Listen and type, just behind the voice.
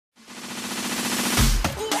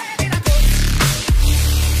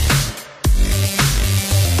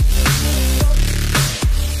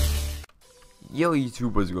Yo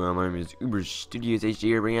YouTube, what's going on? My name is Uber Studios HD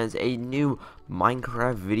here, bringing us a new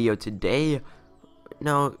Minecraft video today.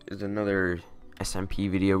 Now is another SMP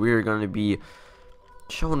video. We are going to be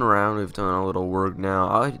showing around. We've done a little work now.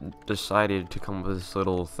 I decided to come up with this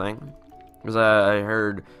little thing because I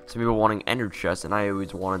heard some people wanting ender chests, and I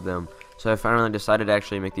always wanted them. So I finally decided to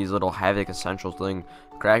actually make these little Havoc Essentials thing: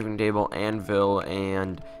 crafting table, anvil,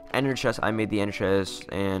 and ender chest. I made the ender chest,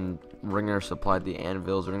 and Ringer supplied the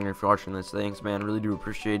anvils. Ringer, if you're watching this, thanks, man. Really do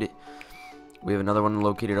appreciate it. We have another one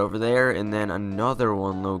located over there, and then another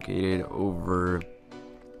one located over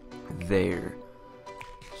there.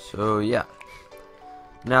 So yeah.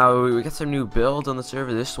 Now we got some new builds on the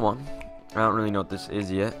server. This one, I don't really know what this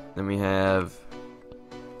is yet. Then we have.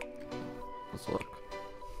 Let's look.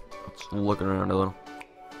 Let's look around a little.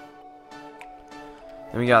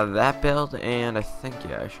 And we got that build, and I think,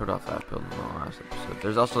 yeah, I showed off that build in the last episode.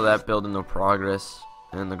 There's also that build in the progress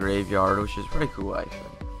and the graveyard, which is pretty cool,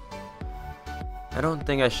 actually. I don't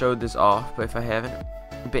think I showed this off, but if I haven't,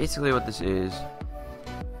 basically what this is.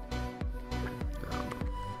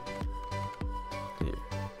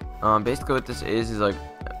 Basically what this is like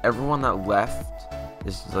everyone that left,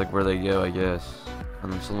 this is like where they go, I guess,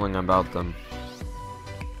 and then something about them.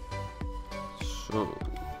 So.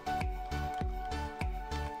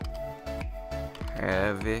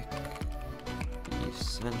 Havoc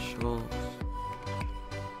Essentials.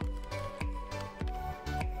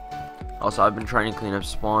 Also, I've been trying to clean up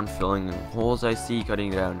spawn, filling in holes I see,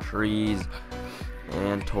 cutting down trees,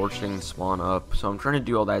 and torching spawn up. So I'm trying to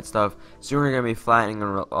do all that stuff. Soon we're gonna be flattening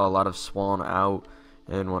a lot of spawn out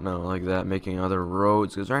and whatnot like that, making other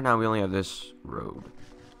roads, because right now we only have this road.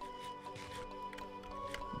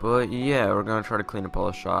 But yeah, we're gonna try to clean up all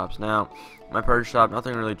the shops. Now, my purge shop,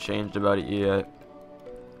 nothing really changed about it yet.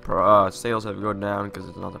 Sales have gone down because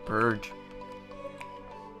it's not the purge.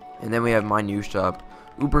 And then we have my new shop,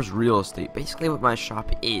 Uber's Real Estate. Basically what my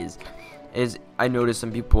shop is I noticed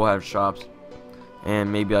some people have shops,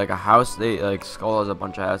 and maybe like a house, they like Skull has a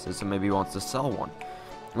bunch of houses, so maybe he wants to sell one.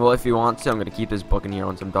 Well, if he wants to, I'm gonna keep this book in here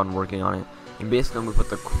once I'm done working on it, and basically I'm gonna put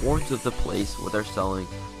the coordinates of the place, what they're selling,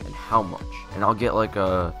 and how much, and I'll get like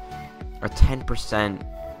a 10%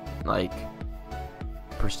 like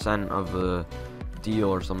percent of the deal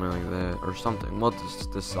or something like that, or something. We'll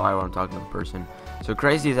just decide when I'm talking to the person. So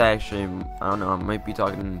Crazy is actually, I don't know, I might be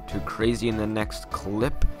talking to Crazy in the next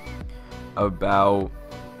clip about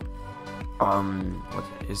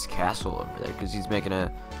his castle over there, because he's making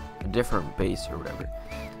a different base or whatever.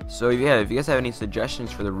 So yeah, if you guys have any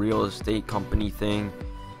suggestions for the real estate company thing,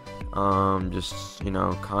 just, you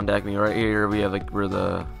know, contact me. Right here we have like where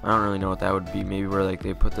the, I don't really know what that would be, maybe where like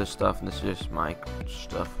they put this stuff, and this is just my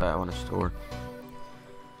stuff that I want to store.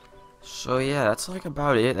 So yeah, that's like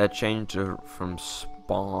about it. That changed from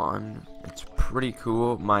spawn. It's pretty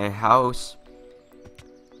cool. My house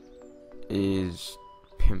is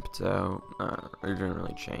pimped out. It didn't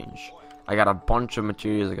really change. I got a bunch of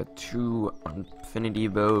materials. I got 2 infinity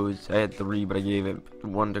bows. I had 3, but I gave it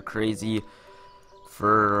 1 to Crazy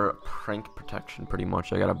for prank protection, pretty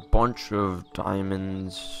much. I got a bunch of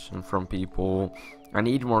diamonds from people. I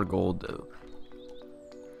need more gold though.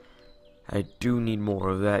 I do need more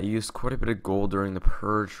of that. I used quite a bit of gold during the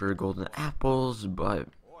purge for golden apples, but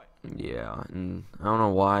yeah, and I don't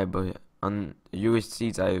know why, but on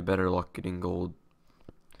USCs I have better luck getting gold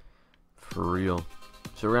for real.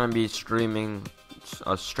 So we're gonna be streaming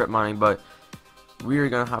strip mining, but we are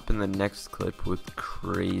gonna hop in the next clip with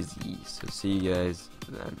Crazy. So see you guys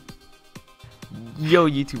then. Yo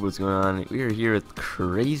YouTube, what's going on? We are here with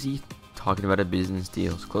Crazy talking about a business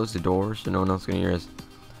deal. So close the door so no one else can hear us.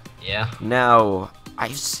 Yeah. Now,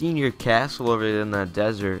 I've seen your castle over there in the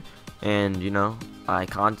desert, and you know, I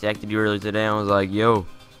contacted you earlier today. I was like, "Yo,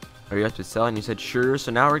 are you up to sell?" And you said, "Sure."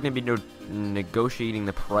 So now we're gonna be negotiating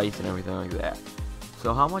the price and everything like that.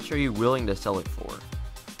 So how much are you willing to sell it for?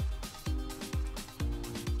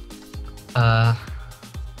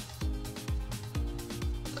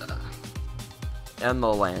 And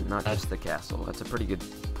the land, not just the castle. That's a pretty good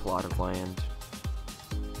plot of land.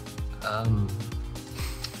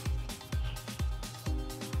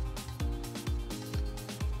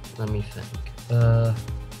 Let me think. God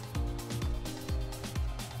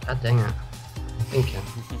dang it. I'm thinking.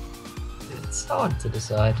 It's hard to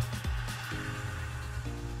decide.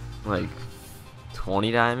 Like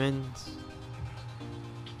 20 diamonds?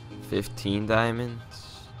 15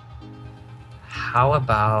 diamonds? How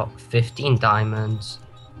about 15 diamonds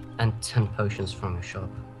and 10 potions from your shop?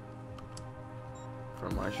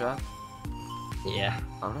 From my shop? Yeah.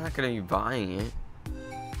 I'm not gonna be buying it.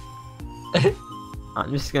 I'm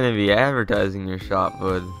just gonna be advertising your shop,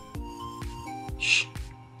 bud. Shh.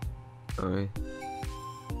 Okay.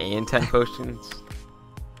 And 10 potions.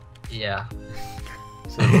 Yeah.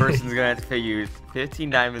 So the person's gonna have to pay you 15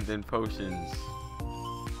 diamonds and potions.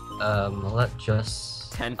 Let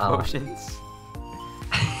just 10 potions.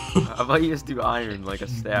 How about you just do iron, like a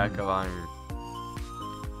stack of iron?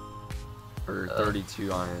 Or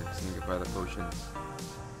 32 iron, so you can buy the potions.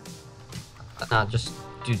 Nah, just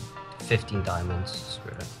do 15 diamonds.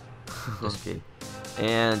 Screw it. Okay.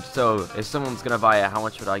 And so, if someone's gonna buy it, how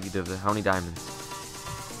much would I give them? How many diamonds?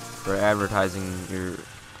 For advertising your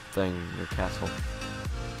thing, your castle.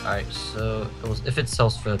 Alright, so if it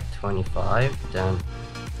sells for 25, then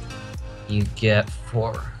you get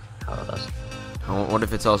 4. How does it? What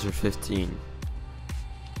if it sells for 15?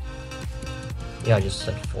 Yeah, I just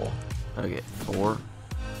said 4. Okay, 4.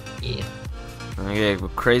 Yeah. Okay, well,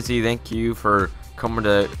 Crazy, thank you for coming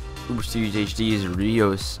to Uber Studios HD's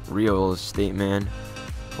real estate, man.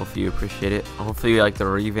 Hopefully you appreciate it. Hopefully you like the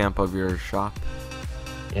revamp of your shop.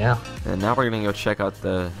 Yeah. And now we're gonna go check out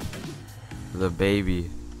the baby.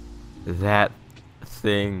 That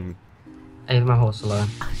thing. I leave my horse alone.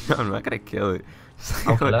 I'm not gonna kill it.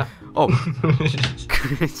 I'll kill it. Oh.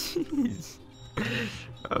 Jeez.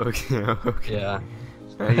 Okay. Yeah.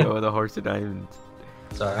 There you go with a horse of diamonds.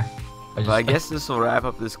 Sorry. I guess this will wrap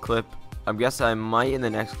up this clip. I guess I might in the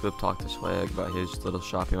next clip talk to Swag about his little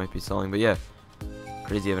shop he might be selling. But yeah.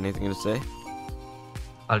 Crazy, you have anything to say?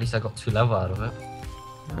 At least I got 2 level out of it.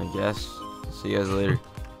 I guess. See you guys later.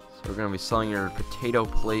 So we're gonna be selling your potato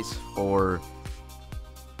place for.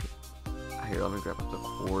 Here, let me grab up the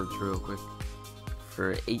cords real quick.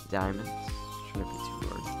 For 8 diamonds. Shouldn't be too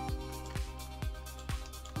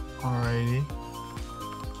hard. Alrighty.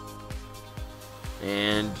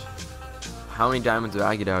 And how many diamonds did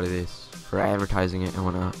I get out of this for advertising it and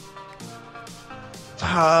whatnot?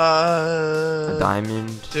 A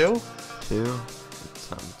diamond. 2? 2. That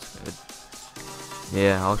sounds good.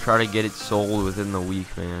 Yeah, I'll try to get it sold within the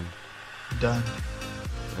week, man. Done.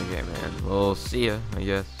 Okay, man. We'll see ya, I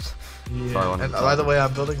guess. Yeah. And by the way,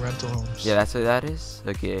 I'm building rental homes. Yeah, that's what that is?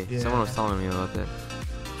 Okay. Yeah. Someone was telling me about that.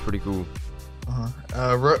 It's pretty cool.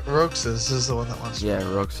 Roxas is the one that wants to. Yeah,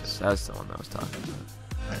 Roxas. That's the one I was talking about.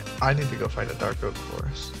 Alright, I need to go find a dark oak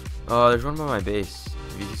forest. Oh, there's one by my base.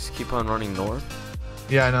 You just keep on running north.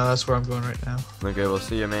 Yeah, I know. That's where I'm going right now. Okay, we'll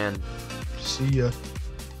see ya, man. See ya.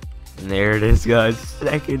 And there it is, guys.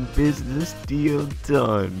 Second business deal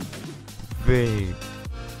done. Bang.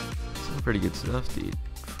 Some pretty good stuff, dude.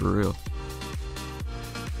 For real.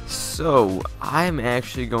 So, I'm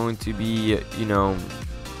actually going to be, you know,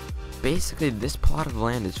 basically this plot of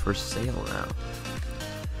land is for sale now.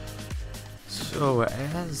 So,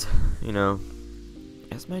 as, you know,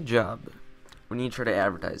 as my job, we need to try to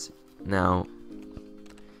advertise it. Now,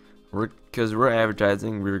 because we're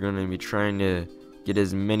advertising, we're going to be trying to get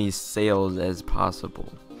as many sales as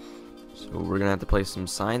possible. So, we're going to have to place some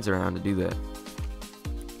signs around to do that.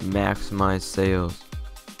 Maximize sales.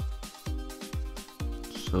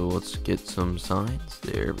 So let's get some signs.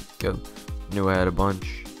 There we go. Knew I had a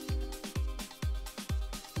bunch.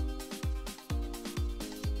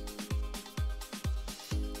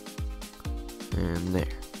 And there.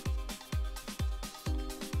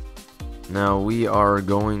 Now we are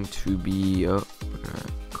going to be we're gonna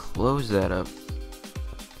close that up.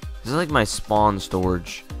 This is like my spawn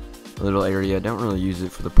storage little area. I don't really use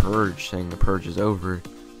it for the purge, saying the purge is over.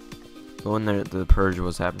 But when the purge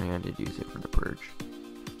was happening, I did use it for the purge.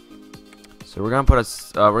 So we're gonna put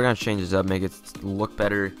we're gonna change this up, make it look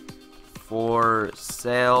better. For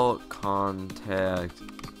sale, contact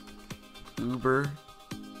Uber.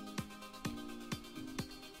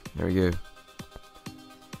 There we go.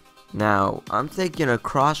 Now I'm thinking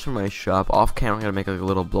across from my shop, off camera, I'm gonna make like a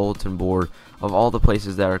little bulletin board of all the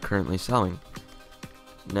places that are currently selling.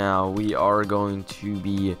 Now we are going to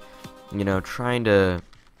be, you know, trying to,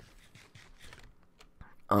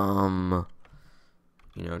 you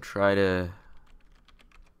know, try to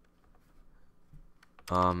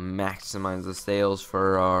maximize the sales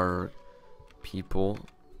for our people.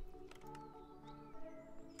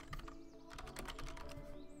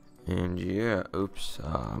 And yeah, oops,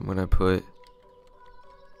 I'm gonna put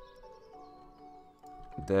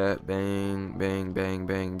that, bang, bang, bang,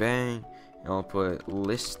 bang, bang, and I'll put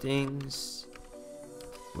listings.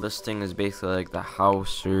 Listing is basically like the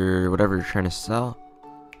house or whatever you're trying to sell.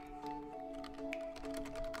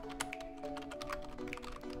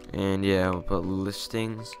 And yeah, we'll put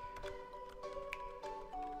listings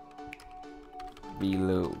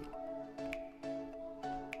below.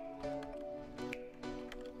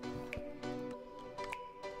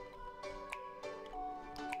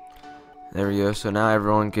 There we go. So now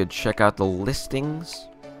everyone could check out the listings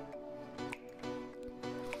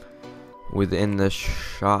within the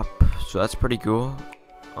shop. So that's pretty cool.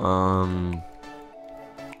 Yeah,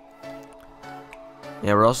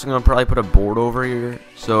 we're also gonna probably put a board over here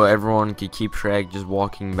so everyone can keep track just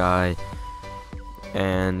walking by.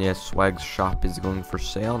 And yeah, Swag's shop is going for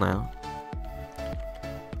sale now.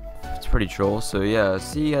 It's pretty troll. So yeah,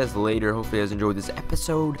 see you guys later. Hopefully you guys enjoyed this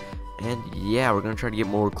episode. And yeah, we're gonna try to get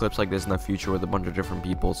more clips like this in the future with a bunch of different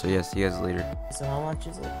people. So yeah, see you guys later. So how much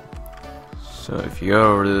is it? So if you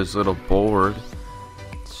go over to this little board,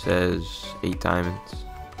 it says 8 diamonds.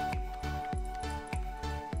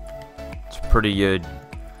 It's pretty good,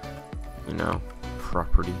 you know,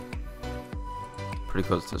 property. Pretty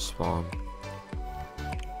close to spawn.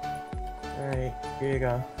 Alright, here you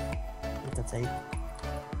go. That's 8.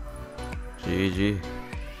 GG.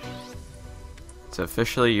 It's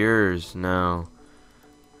officially yours now.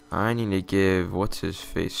 I need to give what's his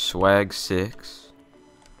face Swag 6,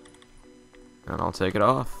 and I'll take it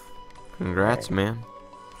off. Congrats, Right. man.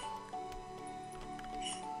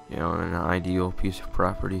 You know, an ideal piece of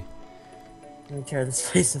property. Let me tear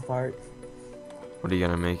this place apart. What are you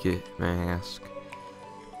gonna make it, may I ask?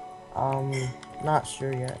 Not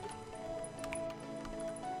sure yet.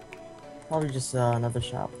 Probably just another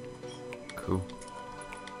shop. Cool.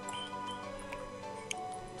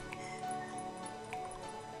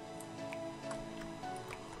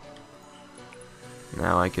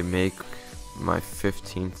 Now I can make my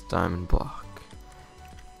 15th diamond block.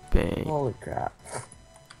 Bang. Holy crap.